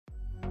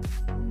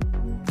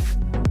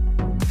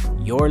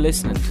You're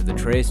listening to the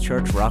Trace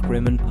Church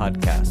Rockrimmon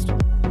podcast.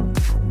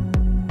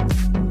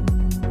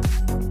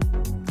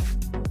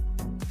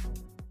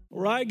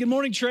 All right, good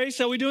morning, Trace.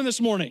 How are we doing this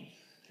morning?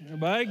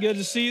 Everybody, good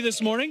to see you this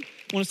morning.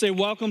 I want to say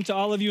welcome to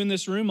all of you in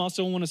this room.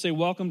 Also want to say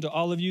welcome to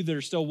all of you that are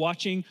still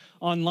watching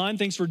online.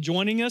 Thanks for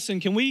joining us.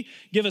 And can we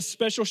give a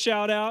special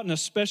shout out and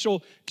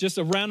just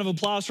a round of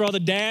applause for all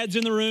the dads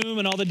in the room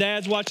and all the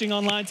dads watching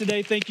online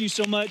today. Thank you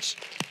so much.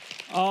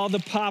 All the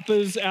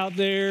papas out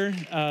there,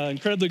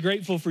 incredibly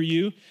grateful for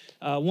you.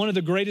 One of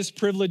the greatest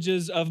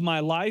privileges of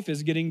my life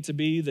is getting to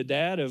be the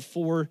dad of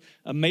 4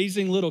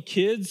 amazing little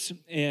kids.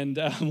 And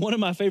one of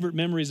my favorite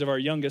memories of our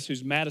youngest,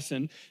 who's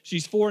Madison,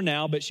 she's 4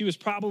 now, but she was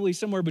probably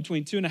somewhere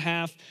between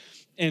 2.5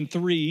 and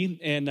 3.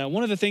 And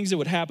one of the things that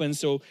would happen,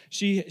 so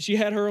she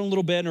had her own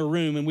little bed in her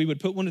room, and we would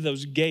put one of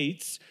those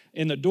gates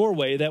in the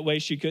doorway. That way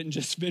she couldn't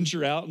just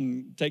venture out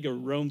and take a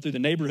roam through the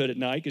neighborhood at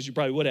night, because you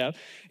probably would have.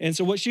 And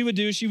so what she would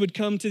do, she would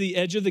come to the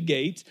edge of the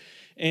gate,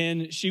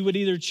 and she would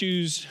either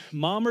choose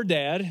mom or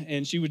dad,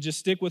 and she would just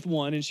stick with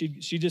one, and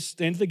she'd just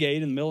stand at the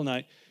gate in the middle of the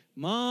night,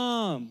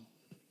 mom,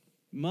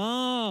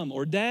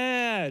 or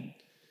dad.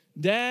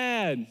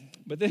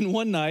 But then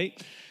one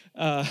night,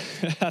 I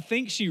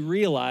think she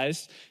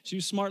realized,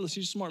 she's a smart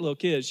little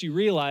kid, she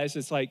realized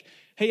it's like,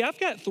 hey, I've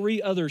got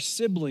 3 other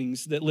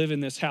siblings that live in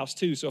this house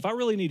too, so if I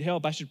really need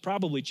help, I should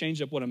probably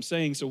change up what I'm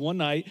saying. So one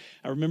night,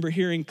 I remember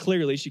hearing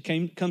clearly, she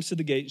comes to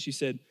the gate and she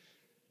said,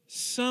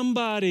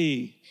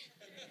 somebody,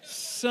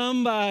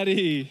 and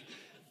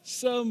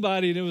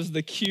it was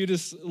the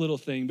cutest little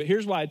thing. But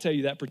here's why I tell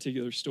you that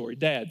particular story.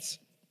 Dads,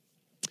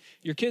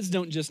 your kids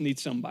don't just need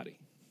somebody.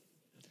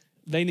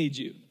 They need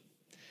you.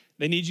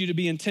 They need you to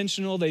be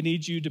intentional. They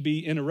need you to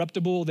be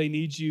interruptible. They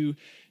need you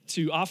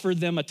to offer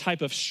them a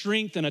type of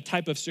strength and a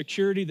type of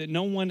security that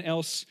no one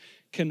else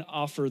can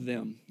offer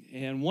them.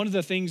 And one of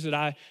the things that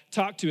I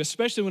talk to,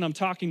 especially when I'm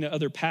talking to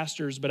other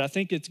pastors, but I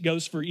think it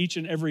goes for each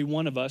and every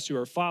one of us who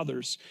are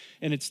fathers,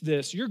 and it's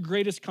this: your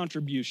greatest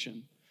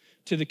contribution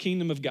to the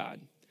kingdom of God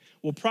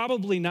will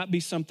probably not be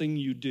something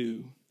you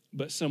do,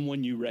 but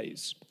someone you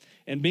raise.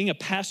 And being a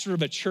pastor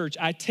of a church,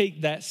 I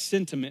take that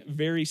sentiment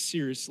very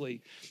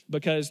seriously,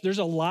 because there's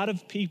a lot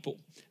of people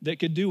that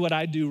could do what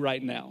I do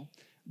right now.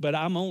 But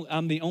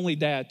I'm the only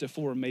dad to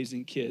 4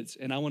 amazing kids,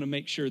 and I want to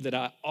make sure that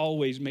I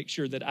always make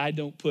sure that I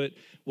don't put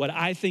what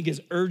I think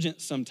is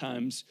urgent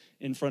sometimes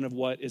in front of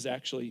what is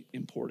actually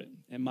important.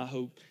 And my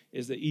hope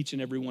is that each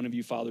and every one of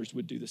you fathers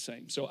would do the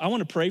same. So I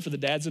want to pray for the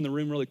dads in the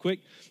room really quick,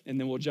 and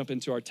then we'll jump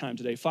into our time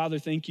today. Father,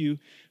 thank you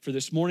for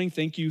this morning.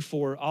 Thank you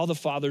for all the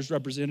fathers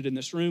represented in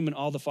this room and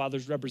all the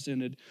fathers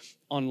represented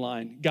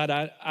online. God,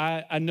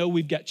 I know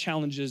we've got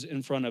challenges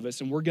in front of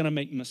us, and we're going to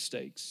make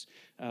mistakes.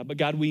 But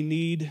God, we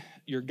need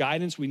your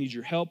guidance. We need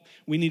your help.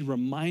 We need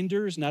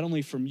reminders, not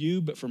only from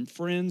you, but from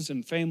friends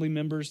and family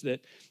members, that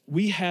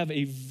we have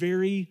a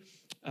very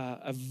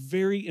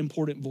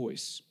important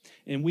voice.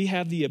 And we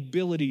have the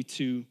ability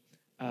to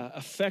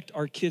affect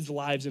our kids'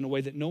 lives in a way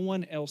that no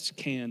one else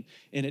can.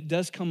 And it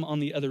does come on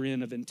the other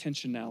end of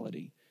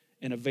intentionality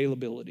and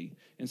availability.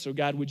 And so,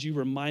 God, would you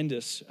remind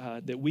us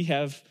that we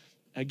have,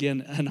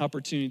 again, an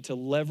opportunity to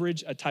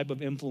leverage a type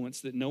of influence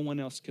that no one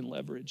else can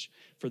leverage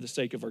for the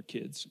sake of our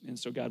kids. And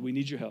so, God, we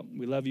need your help.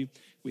 We love you.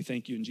 We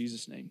thank you in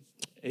Jesus' name.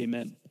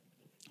 Amen.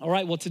 All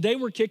right, well, today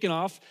we're kicking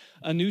off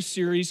a new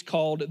series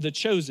called The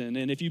Chosen.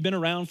 And if you've been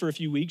around for a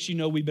few weeks, you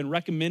know we've been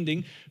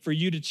recommending for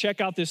you to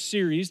check out this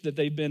series that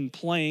they've been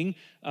playing.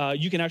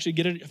 You can actually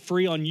get it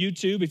free on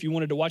YouTube if you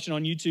wanted to watch it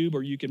on YouTube,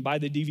 or you can buy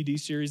the DVD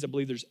series. I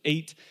believe there's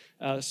 8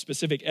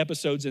 specific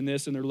episodes in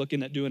this, and they're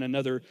looking at doing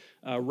another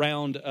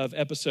round of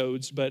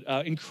episodes. But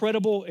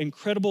incredible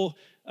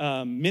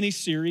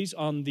mini-series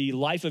on the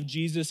life of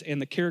Jesus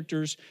and the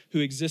characters who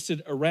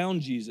existed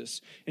around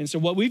Jesus. And so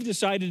what we've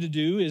decided to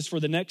do is, for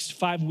the next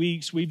 5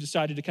 weeks, we've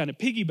decided to kind of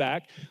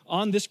piggyback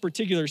on this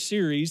particular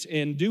series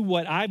and do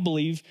what I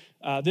believe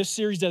this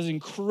series does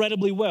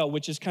incredibly well,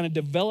 which is kind of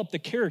develop the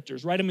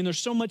characters, right? I mean, there's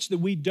so much that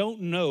we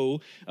don't know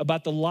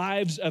about the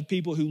lives of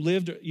people who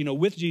lived,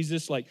 with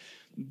Jesus, like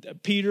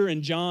Peter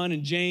and John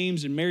and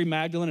James and Mary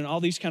Magdalene and all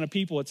these kind of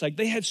people. It's like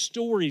they had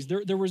stories.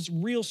 There was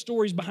real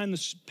stories behind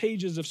the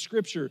pages of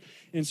Scripture.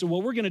 And so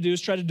what we're going to do is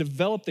try to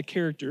develop the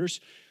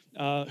characters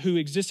who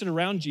existed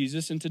around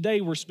Jesus. And today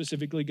we're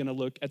specifically going to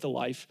look at the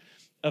life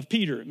of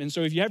Peter. And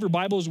so if you have your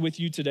Bibles with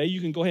you today,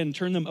 you can go ahead and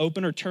turn them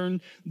open or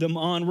turn them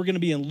on. We're going to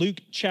be in Luke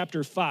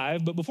chapter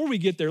 5. But before we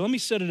get there, let me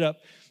set it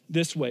up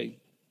this way.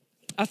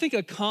 I think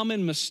a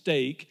common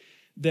mistake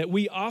that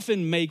we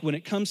often make when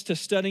it comes to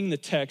studying the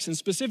text, and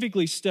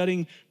specifically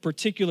studying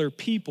particular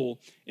people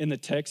in the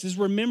text, is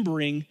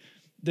remembering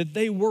that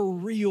they were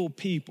real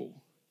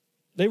people.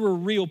 They were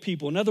real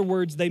people. In other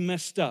words, they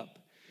messed up.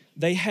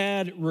 They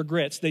had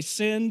regrets. They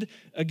sinned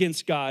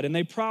against God, and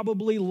they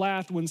probably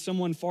laughed when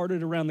someone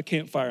farted around the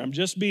campfire. I'm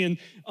just being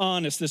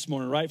honest this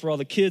morning, right? For all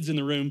the kids in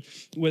the room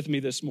with me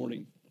this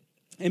morning.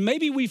 And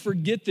maybe we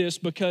forget this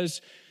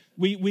because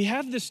we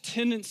have this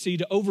tendency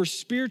to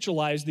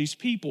over-spiritualize these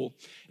people.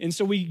 And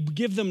so we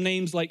give them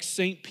names like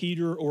Saint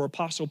Peter or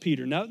Apostle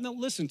Peter. Now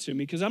listen to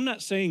me, because I'm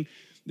not saying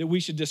that we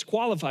should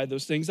disqualify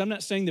those things. I'm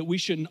not saying that we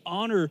shouldn't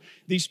honor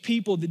these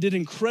people that did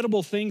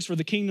incredible things for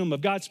the kingdom of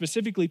God,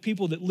 specifically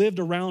people that lived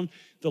around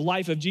the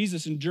life of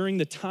Jesus and during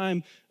the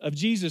time of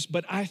Jesus.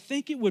 But I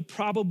think it would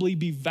probably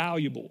be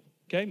valuable,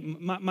 okay?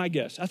 My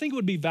guess. I think it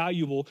would be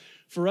valuable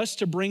for us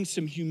to bring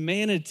some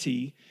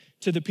humanity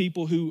to the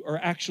people who are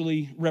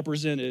actually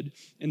represented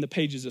in the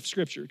pages of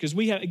Scripture. Because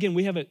we have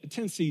a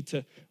tendency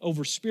to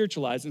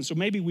over-spiritualize, and so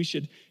maybe we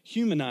should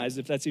humanize,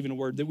 if that's even a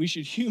word, that we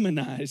should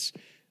humanize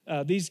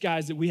these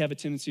guys that we have a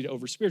tendency to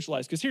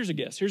over-spiritualize. Because here's a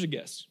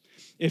guess.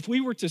 If we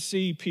were to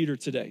see Peter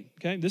today,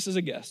 okay, this is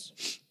a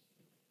guess,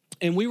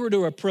 and we were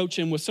to approach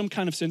him with some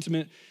kind of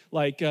sentiment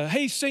like,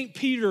 hey, St.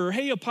 Peter, or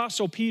hey,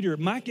 Apostle Peter,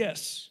 my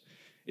guess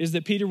is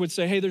that Peter would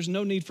say, hey, there's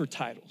no need for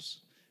titles.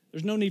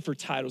 There's no need for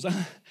titles.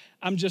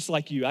 I'm just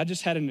like you. I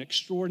just had an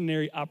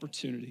extraordinary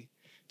opportunity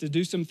to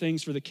do some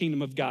things for the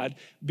kingdom of God,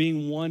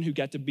 being one who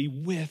got to be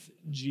with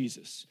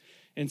Jesus.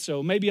 And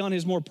so maybe on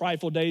his more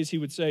prideful days, he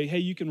would say, hey,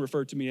 you can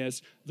refer to me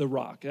as the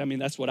Rock. I mean,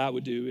 that's what I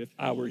would do if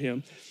I were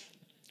him.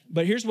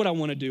 But here's what I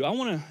want to do. I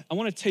want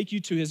to take you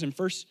to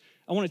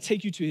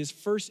his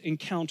first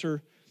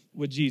encounter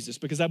with Jesus,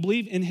 because I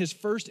believe in his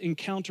first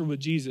encounter with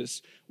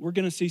Jesus, we're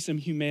going to see some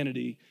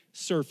humanity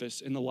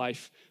surface in the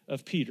life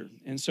of Peter.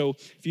 And so,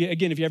 if you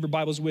have your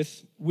Bibles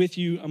with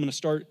you, I'm going to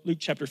start Luke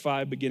chapter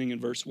 5, beginning in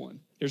verse 1.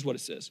 Here's what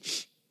it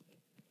says.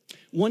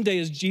 One day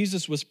as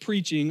Jesus was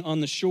preaching on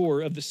the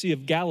shore of the Sea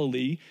of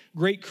Galilee,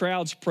 great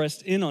crowds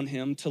pressed in on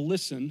him to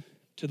listen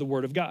to the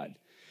word of God.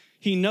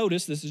 He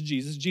noticed, this is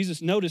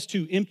Jesus noticed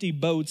 2 empty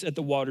boats at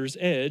the water's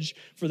edge,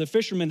 for the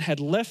fishermen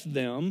had left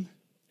them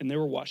and they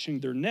were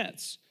washing their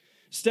nets.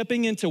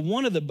 Stepping into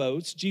one of the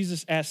boats,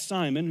 Jesus asked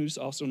Simon, who's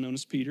also known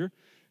as Peter,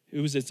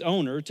 who was its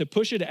owner, to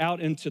push it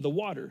out into the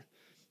water.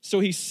 So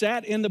he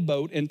sat in the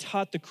boat and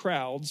taught the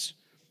crowds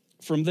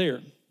from there.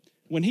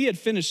 When he had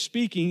finished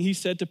speaking, he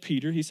said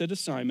to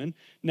Simon,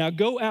 now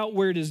go out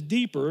where it is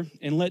deeper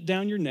and let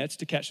down your nets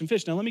to catch some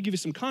fish. Now let me give you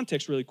some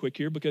context really quick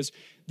here, because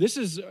this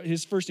is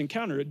his first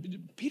encounter.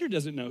 Peter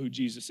doesn't know who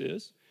Jesus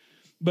is,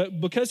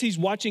 but because he's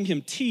watching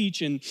him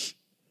teach and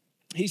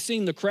he's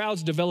seen the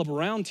crowds develop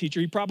around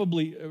Jesus,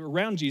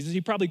 he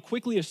probably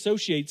quickly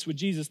associates with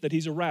Jesus that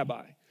he's a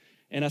rabbi.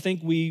 And I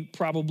think we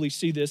probably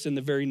see this in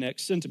the very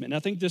next sentiment. And I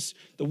think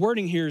the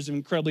wording here is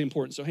incredibly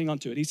important, so hang on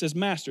to it. He says,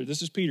 Master,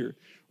 this is Peter,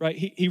 right?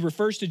 He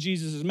refers to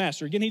Jesus as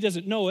Master. Again, he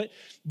doesn't know it,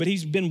 but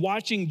he's been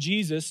watching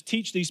Jesus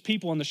teach these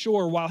people on the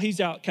shore while he's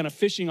out kind of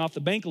fishing off the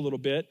bank a little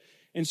bit.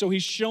 And so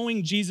he's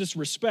showing Jesus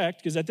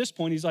respect, because at this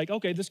point he's like,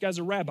 okay, this guy's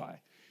a rabbi.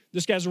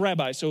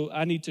 So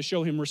I need to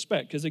show him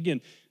respect, because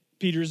again,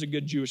 Peter is a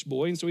good Jewish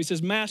boy. And so he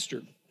says,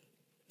 Master,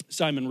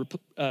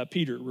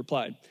 Peter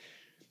replied,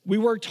 we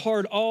worked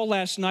hard all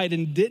last night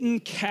and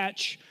didn't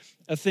catch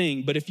a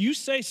thing. But if you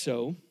say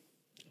so,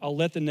 I'll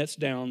let the nets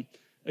down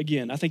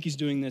again. I think he's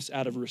doing this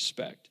out of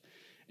respect.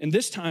 And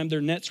this time their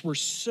nets were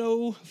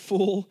so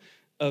full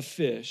of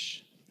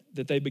fish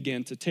that they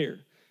began to tear.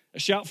 A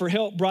shout for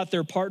help brought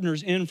their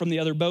partners in from the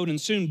other boat, and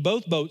soon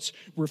both boats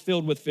were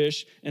filled with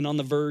fish and on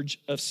the verge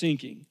of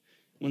sinking.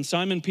 When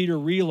Simon Peter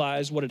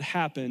realized what had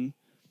happened,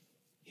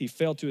 he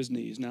fell to his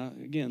knees. Now,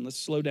 again, let's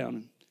slow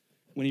down.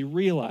 When he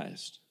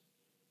realized,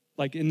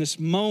 like in this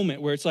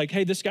moment where it's like,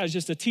 hey, this guy's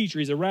just a teacher.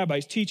 He's a rabbi.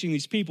 He's teaching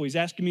these people. He's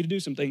asking me to do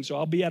some things, so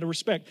I'll be out of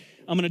respect.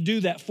 I'm going to do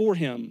that for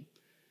him.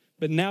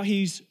 But now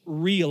he's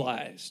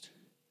realized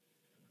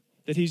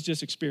that he's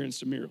just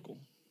experienced a miracle.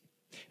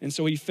 And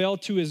so he fell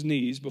to his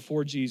knees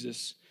before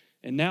Jesus,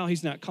 and now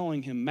he's not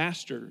calling him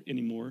Master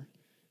anymore,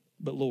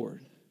 but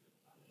Lord.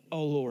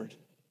 Oh, Lord.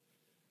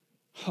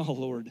 Oh,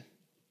 Lord.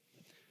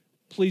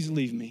 Please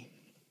leave me.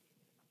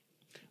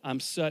 I'm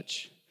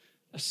such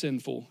a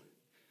sinful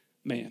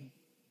man.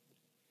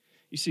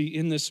 You see,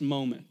 in this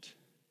moment,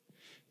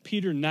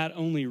 Peter not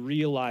only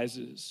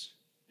realizes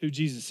who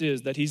Jesus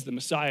is, that he's the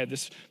Messiah,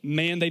 this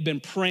man they've been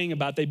praying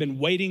about, they've been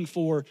waiting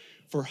for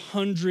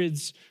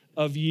hundreds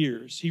of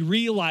years. He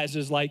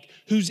realizes like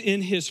who's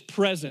in his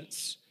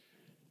presence.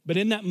 But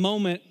in that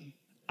moment,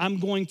 I'm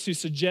going to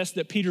suggest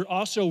that Peter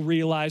also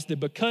realized that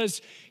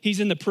because he's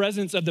in the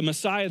presence of the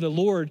Messiah, the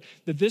Lord,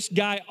 that this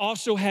guy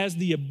also has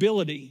the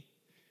ability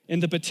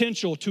and the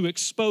potential to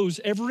expose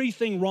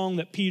everything wrong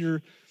that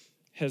Peter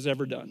has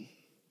ever done.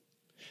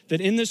 That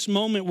in this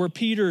moment where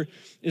Peter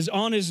is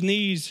on his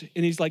knees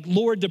and he's like,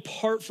 Lord,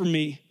 depart from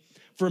me,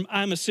 for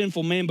I'm a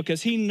sinful man,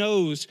 because he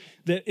knows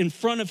that in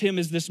front of him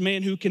is this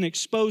man who can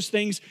expose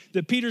things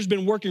that Peter's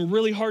been working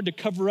really hard to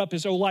cover up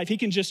his whole life. He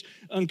can just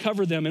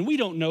uncover them. And we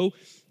don't know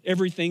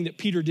everything that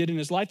Peter did in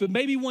his life, but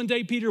maybe one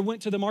day Peter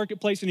went to the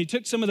marketplace and he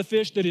took some of the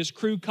fish that his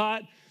crew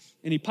caught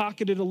and he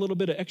pocketed a little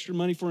bit of extra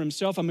money for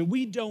himself. I mean,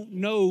 we don't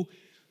know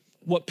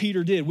what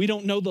Peter did. We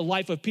don't know the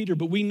life of Peter,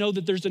 but we know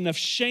that there's enough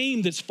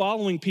shame that's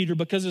following Peter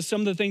because of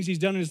some of the things he's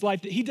done in his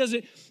life that he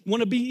doesn't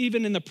want to be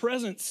even in the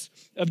presence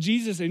of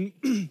Jesus. And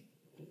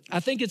I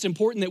think it's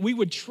important that we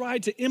would try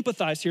to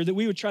empathize here, that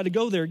we would try to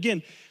go there.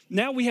 Again,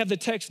 now we have the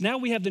text, now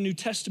we have the New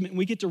Testament, and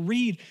we get to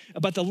read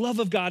about the love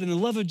of God and the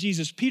love of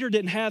Jesus. Peter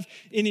didn't have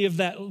any of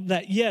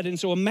that yet. And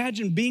so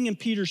imagine being in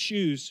Peter's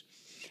shoes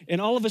And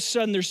all of a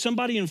sudden, there's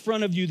somebody in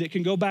front of you that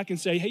can go back and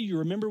say, hey, you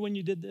remember when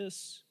you did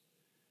this?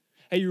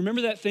 Hey, you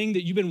remember that thing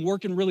that you've been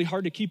working really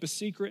hard to keep a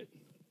secret?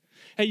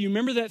 Hey, you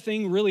remember that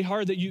thing really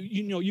hard that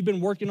you've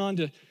been working on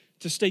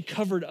to stay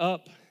covered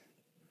up?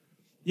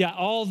 Yeah,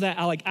 all that,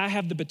 I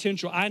have the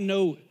potential. I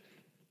know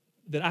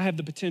that I have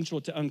the potential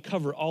to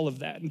uncover all of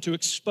that and to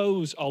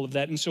expose all of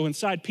that. And so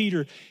inside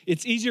Peter,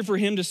 it's easier for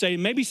him to say,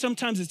 maybe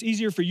sometimes it's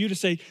easier for you to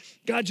say,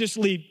 God, just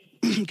leave,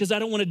 because I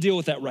don't want to deal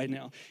with that right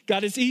now.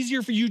 God, it's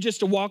easier for you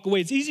just to walk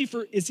away. It's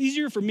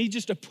easier for me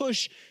just to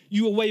push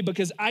you away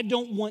because I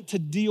don't want to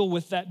deal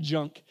with that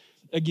junk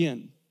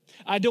again.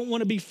 I don't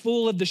want to be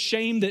full of the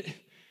shame that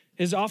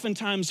has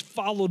oftentimes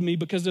followed me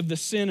because of the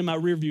sin in my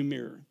rearview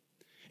mirror.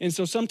 And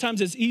so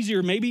sometimes it's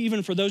easier, maybe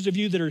even for those of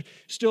you that are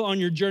still on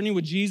your journey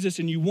with Jesus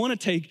and you want to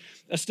take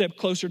a step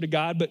closer to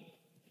God, but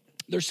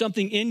there's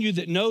something in you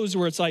that knows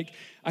where it's like,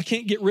 I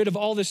can't get rid of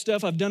all this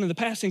stuff I've done in the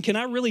past. And can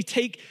I really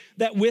take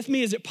that with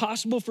me? Is it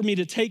possible for me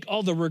to take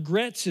all the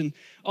regrets and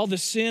all the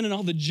sin and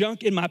all the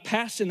junk in my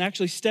past and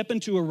actually step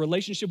into a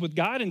relationship with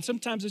God? And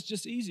sometimes it's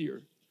just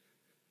easier.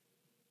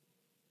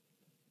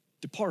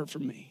 Depart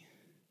from me.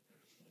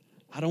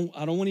 I don't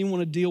even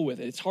want to deal with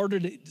it. It's harder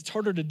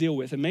to deal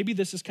with. And maybe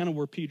this is kind of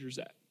where Peter's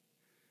at.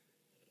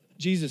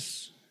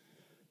 Jesus,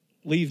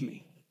 leave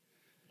me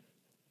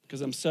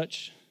because I'm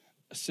such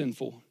a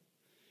sinful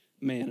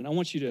man. And I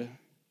want you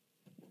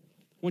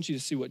to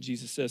see what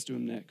Jesus says to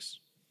him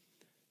next.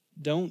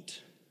 Don't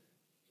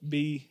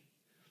be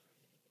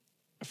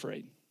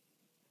afraid.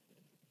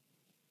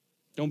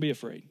 Don't be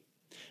afraid.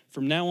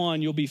 From now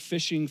on, you'll be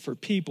fishing for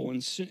people.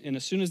 And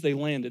as soon as they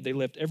landed, they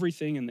left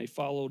everything and they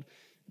followed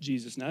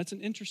Jesus. Now, it's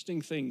an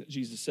interesting thing that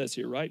Jesus says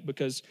here, right?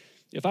 Because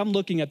if I'm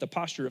looking at the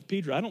posture of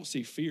Peter, I don't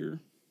see fear.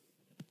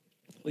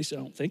 At least I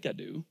don't think I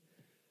do.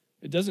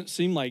 It doesn't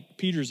seem like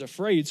Peter's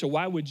afraid. So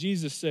why would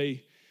Jesus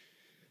say,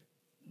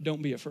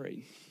 don't be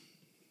afraid?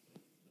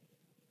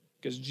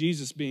 Because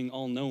Jesus, being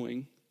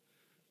all-knowing,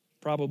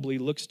 probably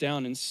looks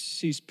down and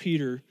sees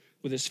Peter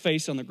with his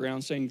face on the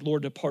ground saying,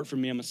 Lord, depart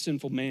from me, I'm a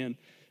sinful man.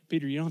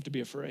 Peter, you don't have to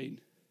be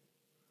afraid.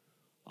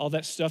 All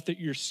that stuff that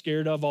you're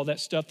scared of, all that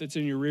stuff that's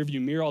in your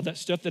rearview mirror, all that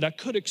stuff that I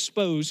could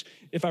expose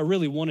if I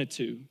really wanted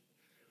to.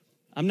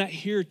 I'm not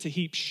here to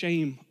heap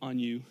shame on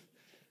you,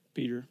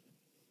 Peter.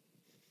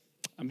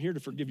 I'm here to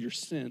forgive your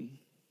sin.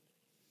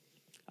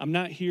 I'm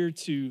not here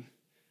to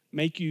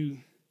make you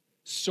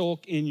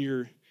sulk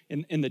in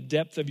the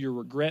depth of your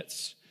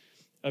regrets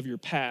of your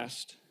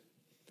past.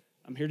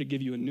 I'm here to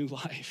give you a new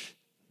life.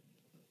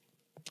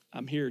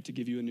 I'm here to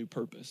give you a new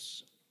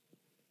purpose.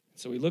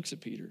 So he looks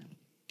at Peter.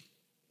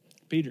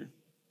 Peter,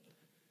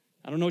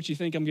 I don't know what you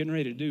think I'm getting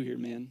ready to do here,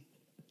 man,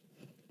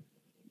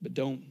 but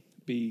don't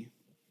be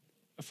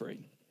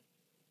afraid.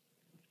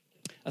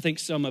 I think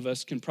some of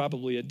us can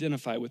probably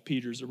identify with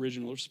Peter's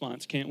original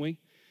response, can't we?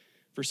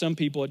 For some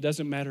people, it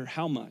doesn't matter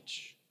how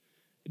much.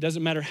 It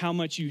doesn't matter how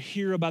much you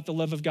hear about the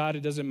love of God.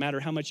 It doesn't matter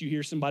how much you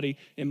hear somebody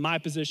in my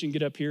position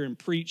get up here and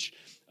preach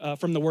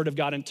from the Word of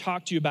God and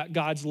talk to you about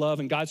God's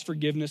love and God's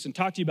forgiveness and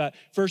talk to you about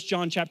 1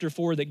 John chapter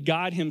 4, that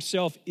God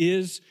himself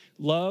is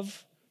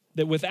love.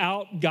 That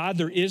without God,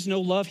 there is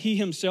no love. He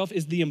himself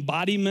is the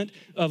embodiment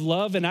of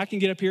love. And I can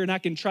get up here and I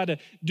can try to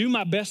do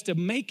my best to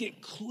make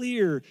it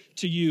clear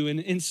to you. And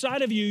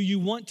inside of you, you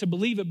want to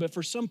believe it. But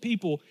for some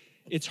people,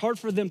 it's hard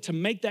for them to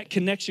make that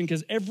connection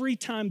because every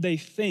time they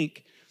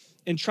think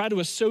and try to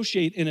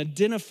associate and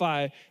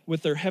identify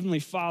with their Heavenly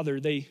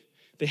Father, they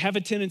have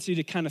a tendency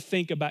to kind of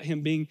think about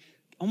him being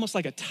almost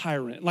like a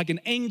tyrant, like an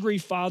angry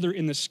father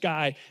in the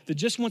sky that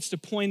just wants to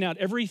point out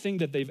everything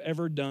that they've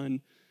ever done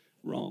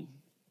wrong.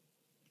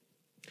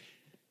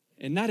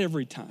 And not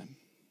every time,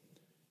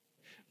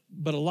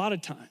 but a lot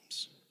of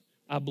times,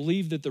 I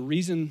believe that the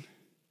reason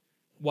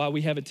why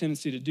we have a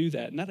tendency to do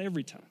that, not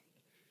every time,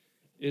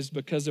 is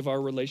because of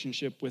our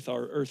relationship with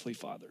our earthly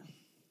father.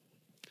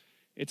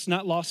 It's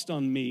not lost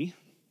on me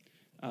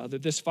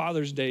that this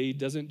Father's Day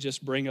doesn't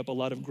just bring up a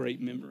lot of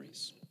great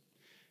memories.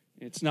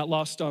 It's not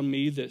lost on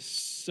me that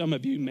some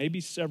of you,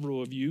 maybe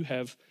several of you,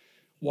 have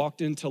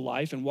walked into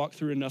life and walked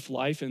through enough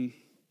life, and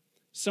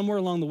somewhere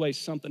along the way,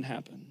 something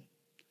happened.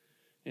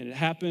 And it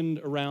happened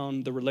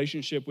around the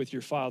relationship with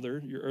your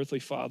father, your earthly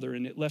father,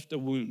 and it left a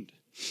wound.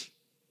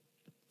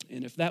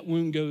 And if that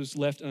wound goes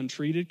left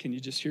untreated, can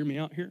you just hear me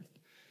out here?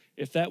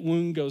 If that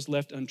wound goes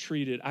left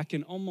untreated, I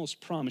can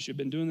almost promise you, I've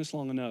been doing this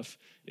long enough,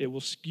 it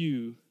will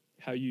skew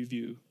how you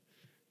view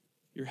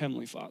your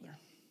Heavenly Father.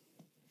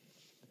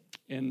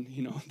 And,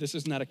 this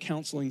is not a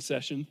counseling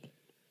session,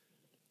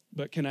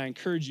 but can I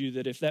encourage you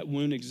that if that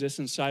wound exists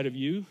inside of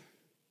you,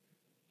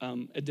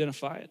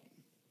 identify it.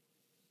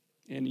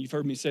 And you've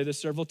heard me say this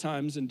several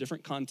times in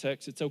different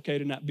contexts. It's okay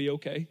to not be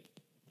okay.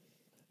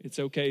 It's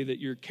okay that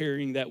you're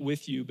carrying that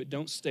with you, but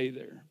don't stay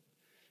there.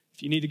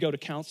 If you need to go to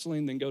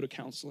counseling, then go to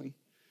counseling.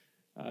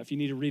 If you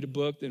need to read a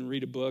book, then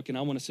read a book. And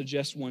I want to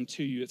suggest one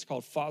to you. It's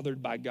called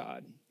Fathered by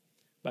God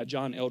by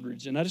John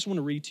Eldredge. And I just want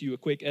to read to you a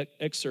quick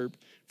excerpt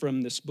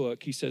from this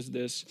book. He says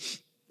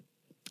this: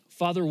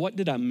 Father, what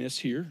did I miss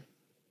here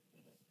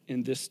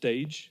in this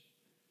stage?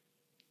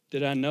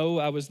 Did I know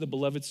I was the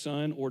beloved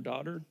son or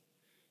daughter?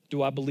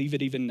 Do I believe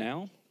it even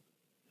now?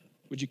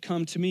 Would you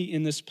come to me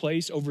in this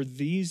place over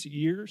these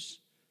years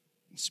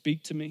and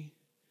speak to me?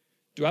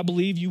 Do I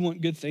believe you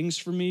want good things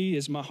for me?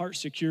 Is my heart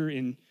secure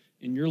in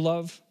your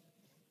love?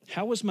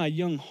 How was my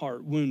young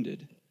heart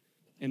wounded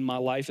in my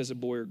life as a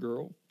boy or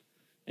girl?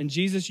 And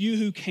Jesus, you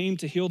who came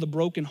to heal the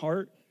broken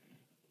heart,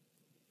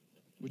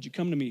 would you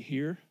come to me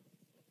here?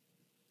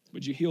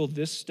 Would you heal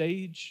this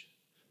stage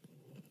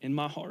in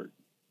my heart?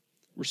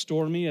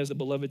 Restore me as a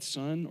beloved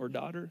son or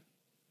daughter?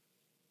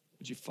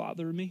 Would you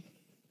father me?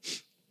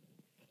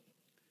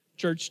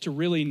 Church, to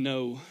really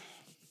know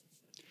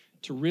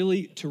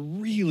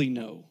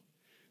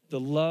the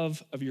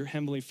love of your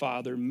Heavenly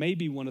Father may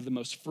be one of the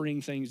most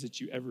freeing things that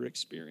you ever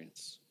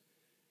experience.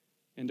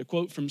 And to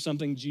quote from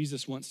something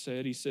Jesus once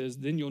said, he says,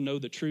 then you'll know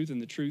the truth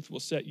and the truth will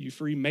set you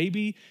free.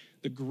 Maybe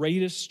the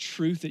greatest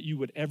truth that you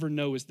would ever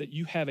know is that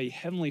you have a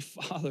Heavenly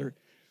Father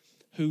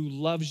who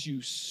loves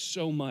you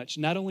so much.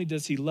 Not only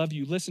does he love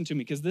you, listen to me,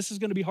 because this is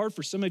going to be hard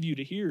for some of you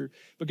to hear,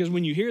 because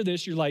when you hear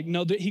this, you're like,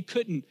 no, he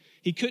couldn't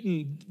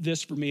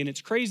this for me. And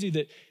it's crazy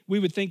that we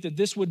would think that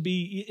this would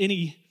be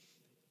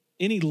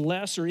any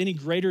less or any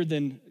greater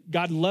than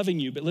God loving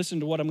you. But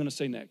listen to what I'm going to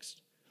say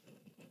next.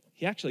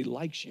 He actually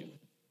likes you.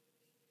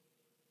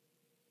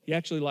 He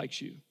actually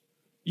likes you.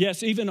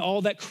 Yes, even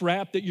all that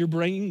crap that you're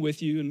bringing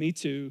with you, and me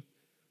too,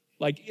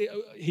 like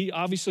he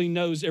obviously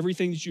knows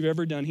everything that you've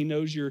ever done. He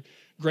knows your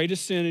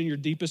greatest sin and your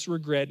deepest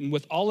regret. And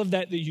with all of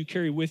that you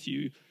carry with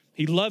you,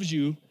 he loves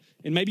you.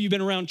 And maybe you've been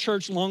around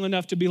church long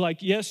enough to be like,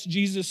 yes,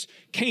 Jesus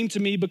came to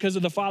me because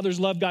of the Father's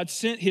love. God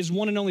sent his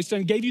one and only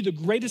son, gave you the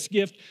greatest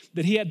gift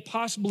that he had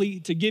possibly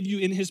to give you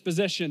in his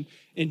possession.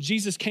 And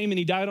Jesus came and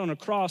he died on a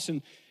cross.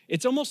 And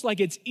it's almost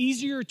like it's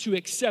easier to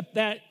accept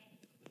that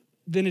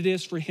than it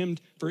is for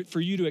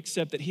you to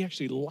accept that he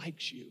actually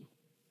likes you.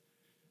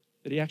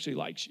 That he actually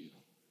likes you.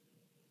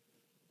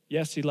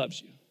 Yes, he loves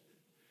you.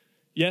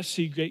 Yes,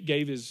 he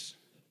gave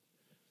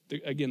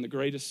the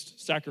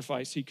greatest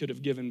sacrifice he could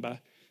have given by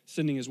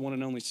sending his one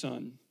and only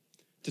son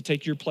to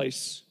take your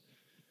place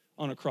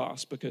on a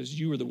cross, because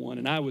you were the one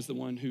and I was the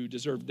one who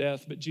deserved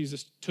death, but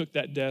Jesus took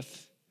that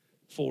death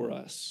for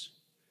us.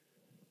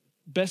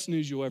 Best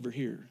news you'll ever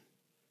hear.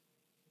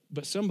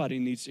 But somebody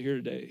needs to hear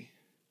today,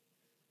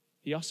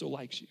 he also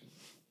likes you.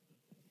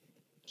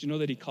 Did you know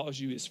that he calls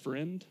you his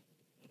friend?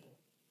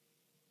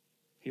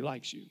 He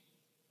likes you.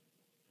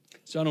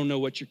 So I don't know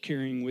what you're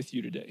carrying with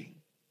you today.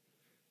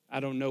 I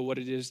don't know what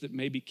it is that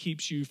maybe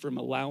keeps you from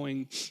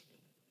allowing,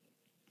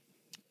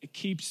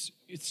 it's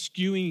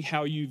skewing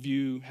how you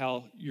view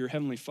how your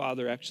Heavenly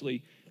Father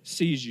actually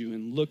sees you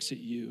and looks at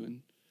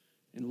you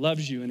and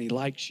loves you and he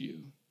likes you.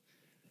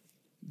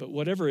 But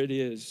whatever it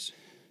is,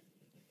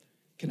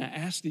 can I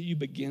ask that you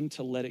begin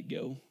to let it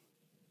go?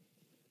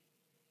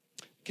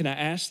 Can I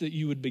ask that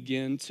you would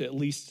begin to at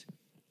least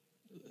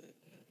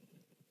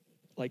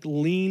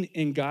lean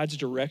in God's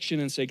direction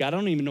and say, God, I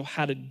don't even know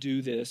how to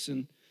do this.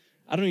 And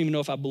I don't even know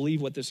if I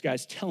believe what this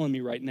guy's telling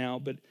me right now.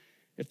 But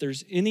if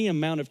there's any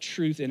amount of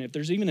truth in it, if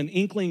there's even an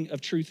inkling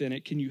of truth in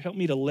it, can you help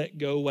me to let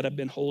go what I've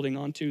been holding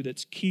on to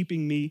that's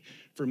keeping me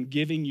from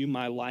giving you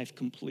my life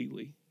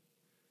completely?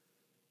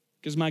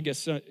 Because my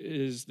guess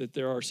is that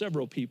there are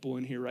several people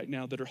in here right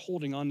now that are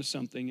holding on to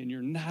something and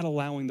you're not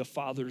allowing the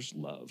Father's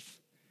love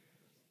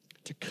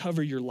to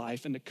cover your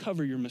life and to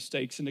cover your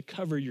mistakes and to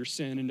cover your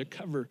sin and to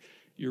cover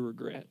your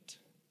regret,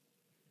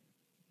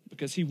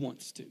 because he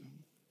wants to.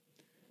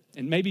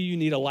 And maybe you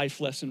need a life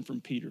lesson from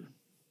Peter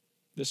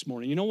this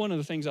morning. You know, one of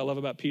the things I love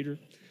about Peter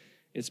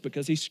is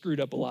because he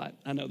screwed up a lot.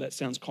 I know that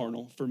sounds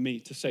carnal for me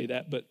to say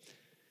that, but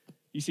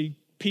you see,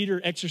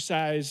 Peter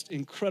exercised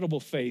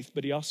incredible faith,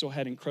 but he also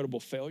had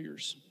incredible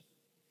failures.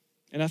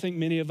 And I think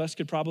many of us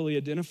could probably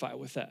identify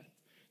with that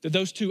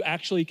those two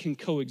actually can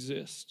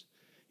coexist.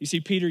 You see,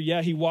 Peter,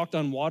 he walked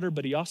on water,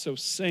 but he also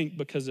sank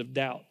because of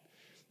doubt.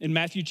 In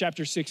Matthew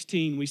chapter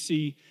 16, we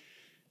see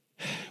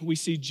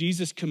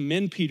Jesus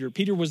commend Peter.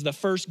 Peter was the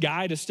first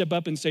guy to step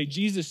up and say,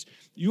 Jesus,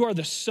 you are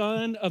the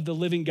Son of the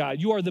living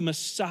God. You are the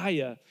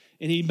Messiah.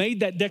 And he made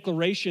that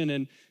declaration,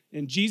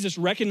 and Jesus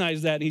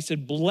recognized that, and he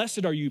said,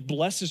 blessed are you.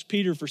 Blesses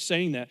Peter for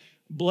saying that.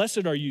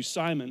 Blessed are you,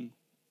 Simon,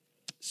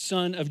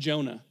 son of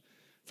Jonah.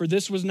 For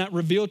this was not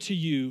revealed to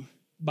you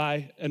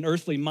by an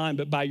earthly mind,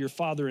 but by your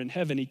Father in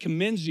heaven. He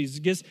commends Jesus,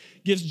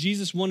 gives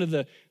Jesus one of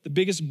the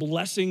biggest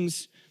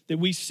blessings that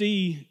we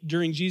see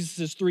during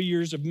Jesus' 3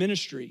 years of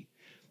ministry.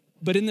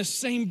 But in the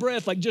same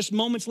breath, just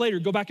moments later,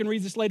 go back and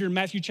read this later in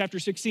Matthew chapter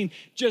 16,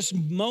 just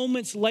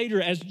moments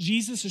later, as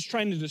Jesus is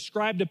trying to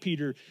describe to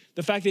Peter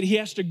the fact that he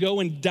has to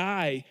go and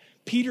die,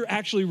 Peter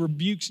actually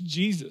rebukes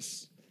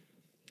Jesus.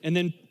 And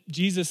then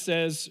Jesus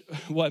says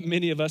what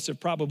many of us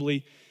have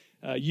probably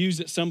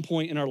used at some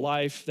point in our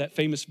life, that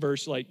famous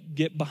verse,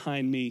 get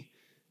behind me,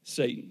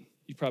 Satan.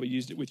 You probably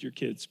used it with your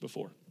kids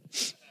before.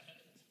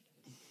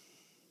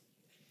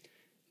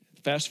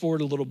 Fast forward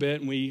a little bit,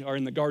 and we are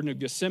in the Garden of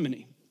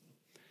Gethsemane.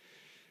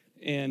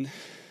 And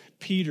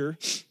Peter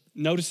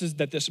notices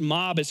that this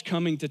mob is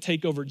coming to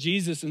take over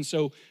Jesus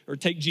or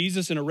take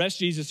Jesus and arrest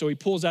Jesus. So he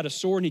pulls out a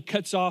sword and he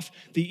cuts off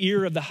the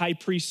ear of the high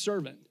priest's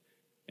servant.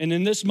 And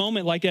in this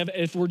moment, like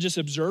if we're just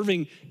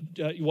observing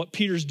what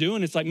Peter's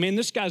doing, it's like, man,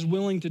 this guy's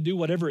willing to do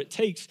whatever it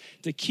takes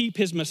to keep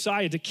his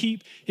Messiah, to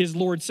keep his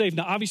Lord safe.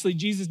 Now, obviously,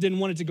 Jesus didn't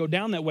want it to go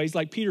down that way. He's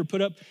like, Peter,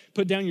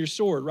 put down your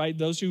sword, right?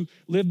 Those who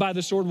live by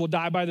the sword will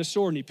die by the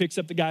sword. And he picks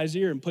up the guy's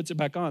ear and puts it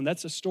back on.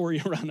 That's a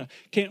story around a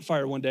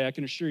campfire one day, I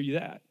can assure you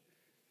that.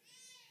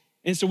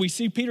 And so we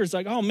see Peter, it's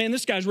like, oh man,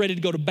 this guy's ready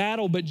to go to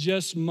battle. But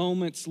just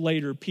moments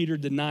later, Peter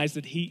denies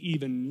that he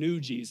even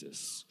knew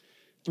Jesus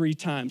 3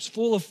 times,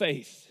 full of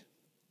faith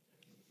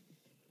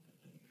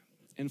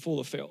and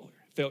full of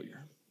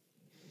failure.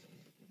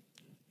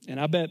 And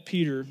I bet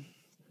Peter,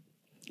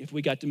 if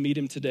we got to meet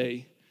him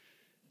today,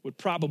 would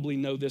probably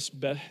know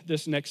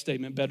this next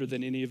statement better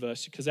than any of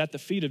us, because at the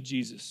feet of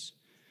Jesus,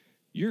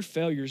 your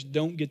failures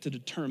don't get to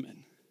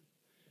determine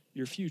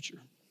your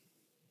future.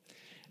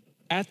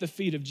 At the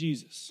feet of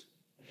Jesus,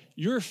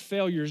 your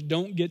failures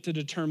don't get to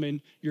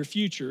determine your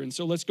future. And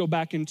so let's go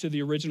back into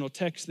the original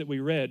text that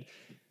we read.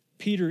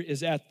 Peter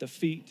is at the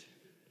feet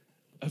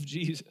of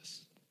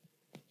Jesus.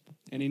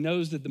 And he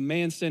knows that the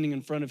man standing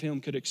in front of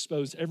him could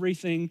expose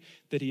everything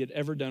that he had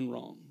ever done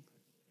wrong.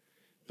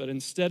 But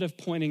instead of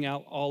pointing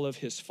out all of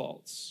his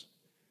faults,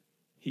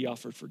 he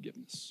offered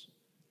forgiveness.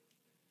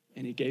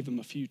 And he gave him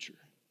a future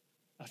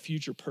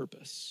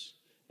purpose,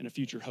 and a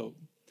future hope.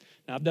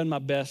 Now, I've done my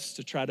best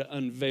to try to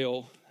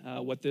unveil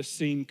what this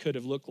scene could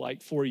have looked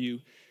like for you,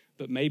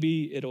 but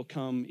maybe it'll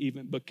become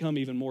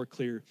even more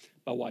clear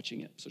by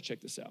watching it. So check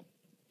this out.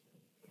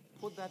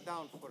 Put that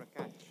down for a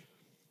catch.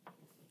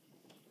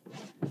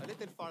 A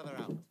little farther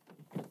out.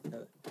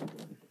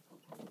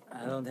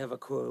 I don't have a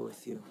quarrel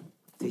with you,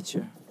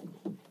 teacher.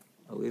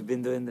 We've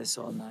been doing this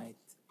all night.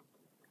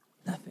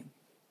 Nothing.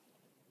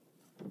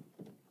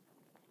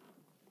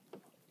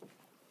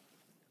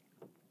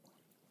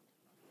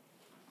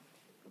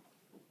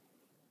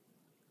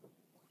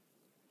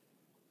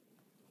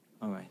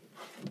 All right.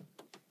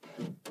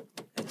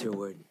 At your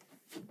word.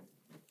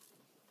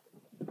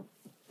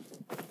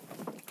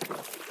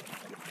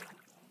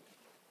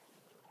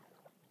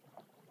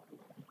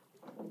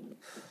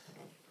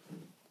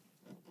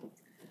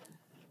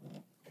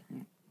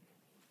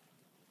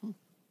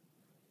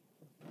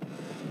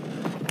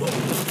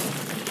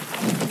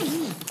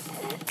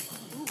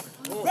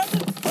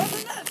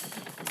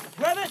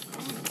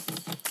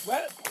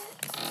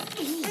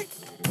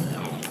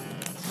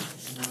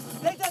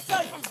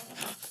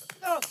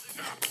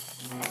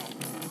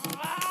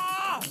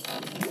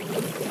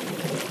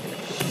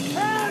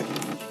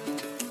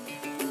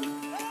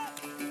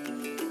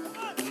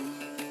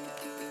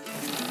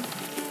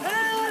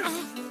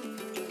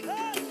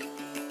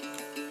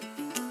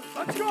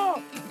 Let's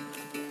go!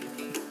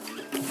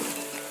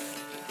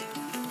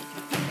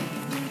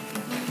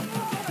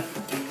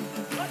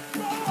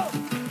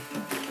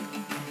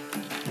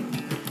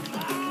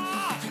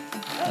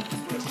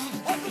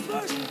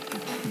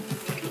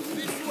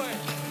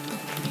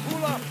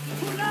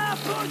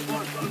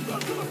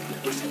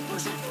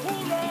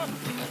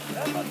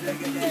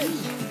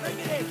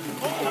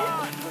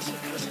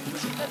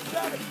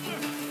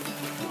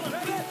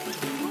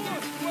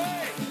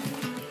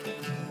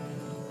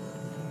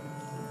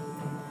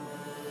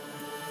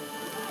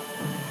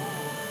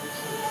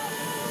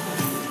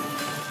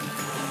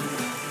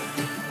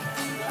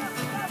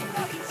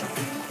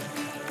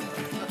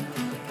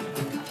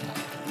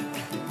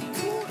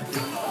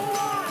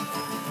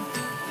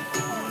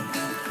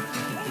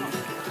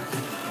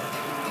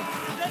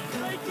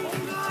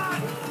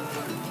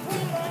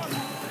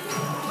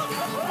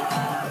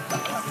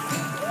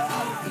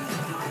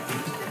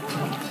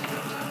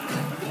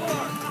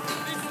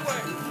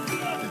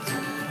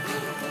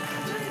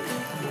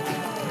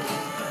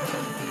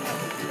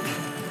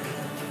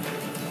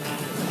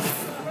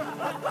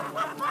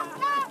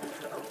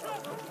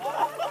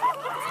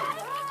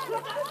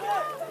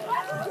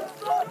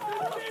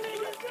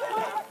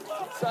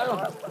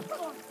 Simon,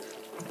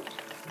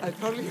 I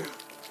told you.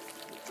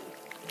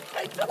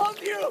 I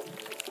told you.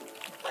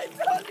 I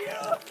told you.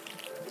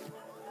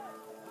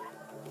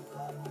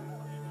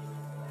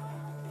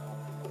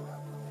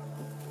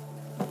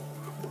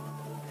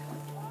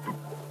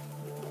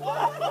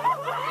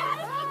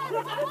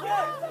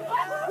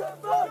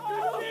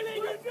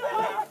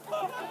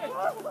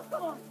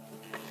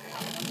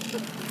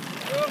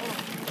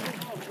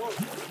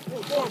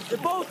 The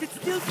boat, it's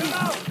still get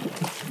out.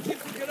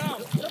 Get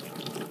out.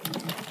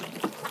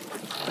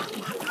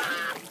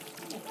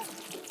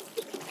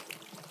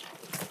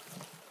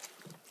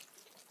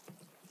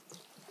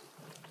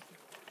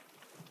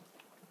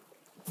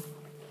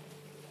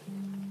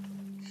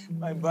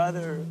 My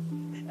brother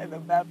and the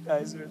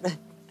baptizer.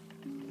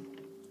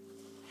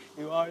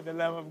 You are the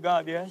Lamb of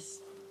God, yes?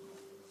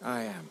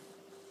 I am.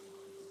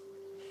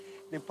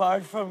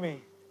 Depart from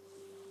me.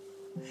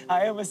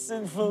 I am a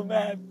sinful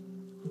man.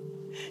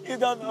 You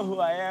don't know who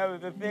I am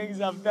and the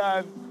things I've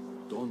done.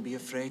 Don't be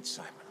afraid,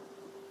 Simon.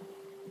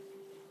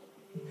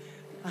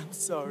 I'm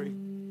sorry.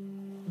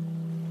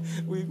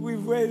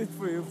 We've waited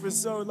for you for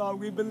so long,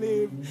 we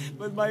believe.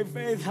 But my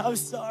faith, I'm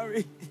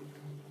sorry.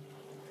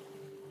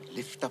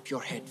 Lift up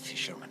your head,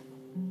 fisherman.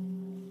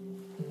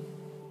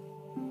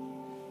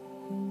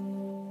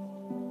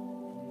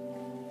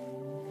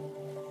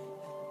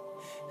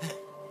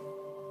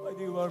 What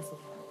do you want from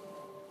me?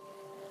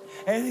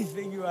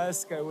 Anything you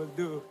ask, I will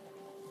do.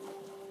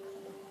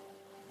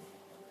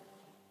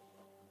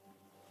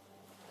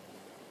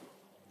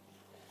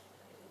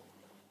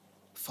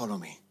 Follow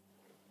me.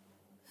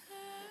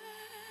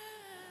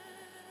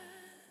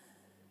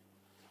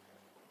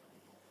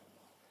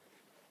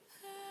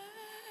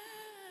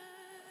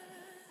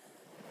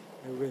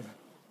 I will.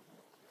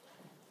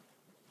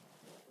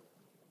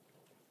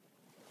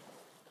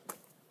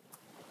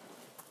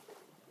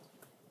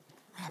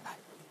 Rabbi.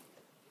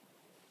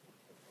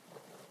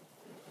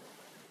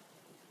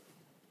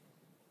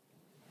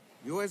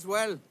 You as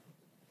well.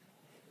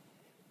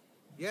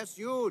 Yes,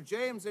 you,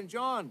 James and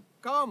John.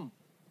 Come,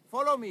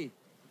 follow me.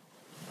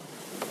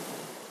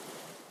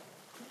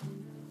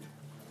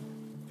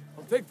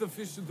 I'll take the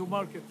fish into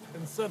market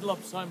and settle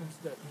up Simon's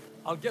debt.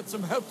 I'll get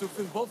some help to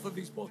fill both of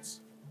these boats.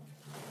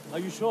 Are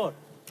you sure?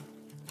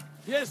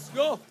 Yes,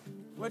 go!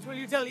 What will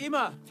you tell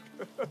Ima?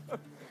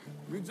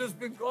 We've just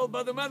been called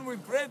by the man we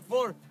prayed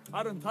for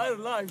our entire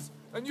lives.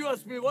 And you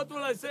ask me, what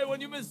will I say when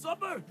you miss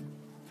supper?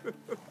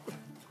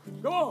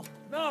 Go,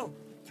 now!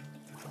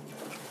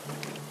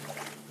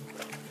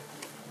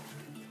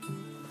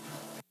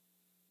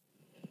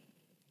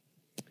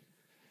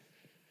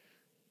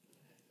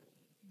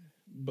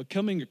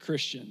 Becoming a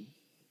Christian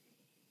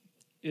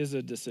is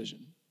a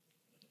decision.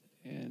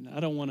 And I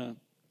don't want to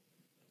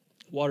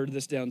water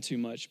this down too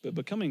much, but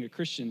becoming a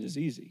Christian is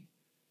easy.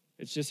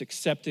 It's just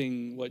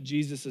accepting what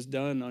Jesus has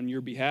done on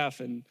your behalf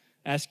and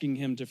asking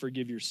him to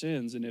forgive your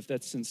sins. And if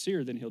that's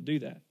sincere, then he'll do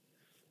that.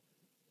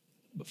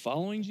 But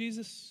following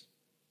Jesus,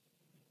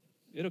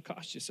 it'll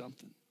cost you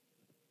something.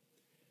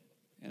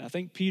 And I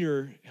think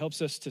Peter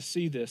helps us to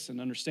see this and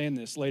understand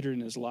this later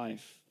in his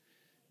life.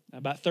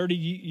 About 30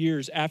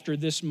 years after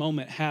this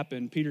moment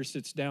happened, Peter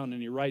sits down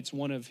and he writes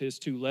one of his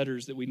two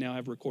letters that we now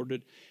have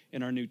recorded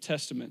in our New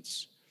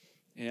Testaments.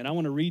 And I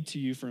want to read to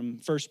you from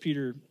 1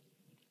 Peter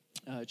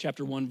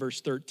chapter 1, verse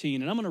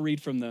 13. And I'm going to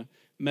read from the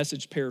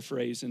Message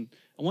paraphrase. And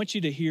I want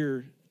you to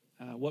hear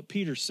what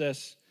Peter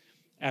says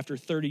after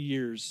 30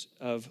 years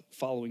of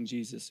following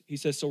Jesus. He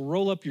says, so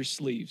roll up your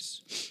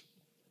sleeves.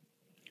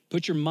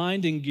 Put your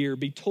mind in gear.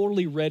 Be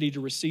totally ready to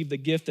receive the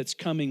gift that's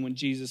coming when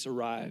Jesus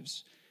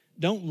arrives.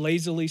 Don't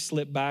lazily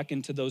slip back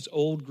into those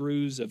old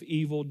grooves of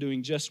evil,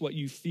 doing just what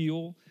you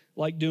feel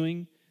like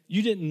doing.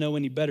 You didn't know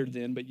any better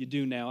then, but you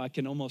do now. I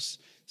can almost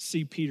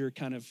see Peter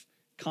kind of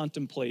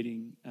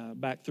contemplating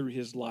back through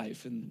his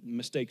life and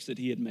mistakes that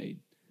he had made.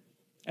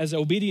 As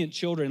obedient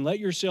children, let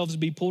yourselves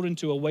be pulled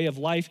into a way of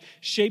life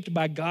shaped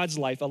by God's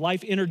life, a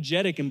life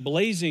energetic and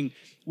blazing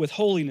with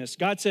holiness.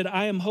 God said,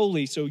 I am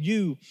holy, so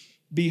you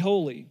be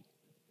holy.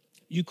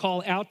 You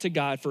call out to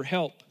God for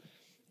help,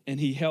 and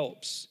he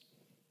helps.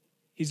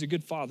 He's a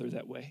good father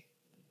that way.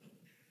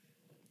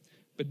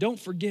 But don't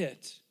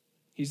forget,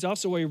 he's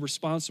also a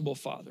responsible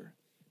father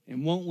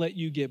and won't let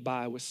you get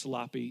by with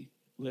sloppy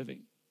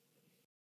living.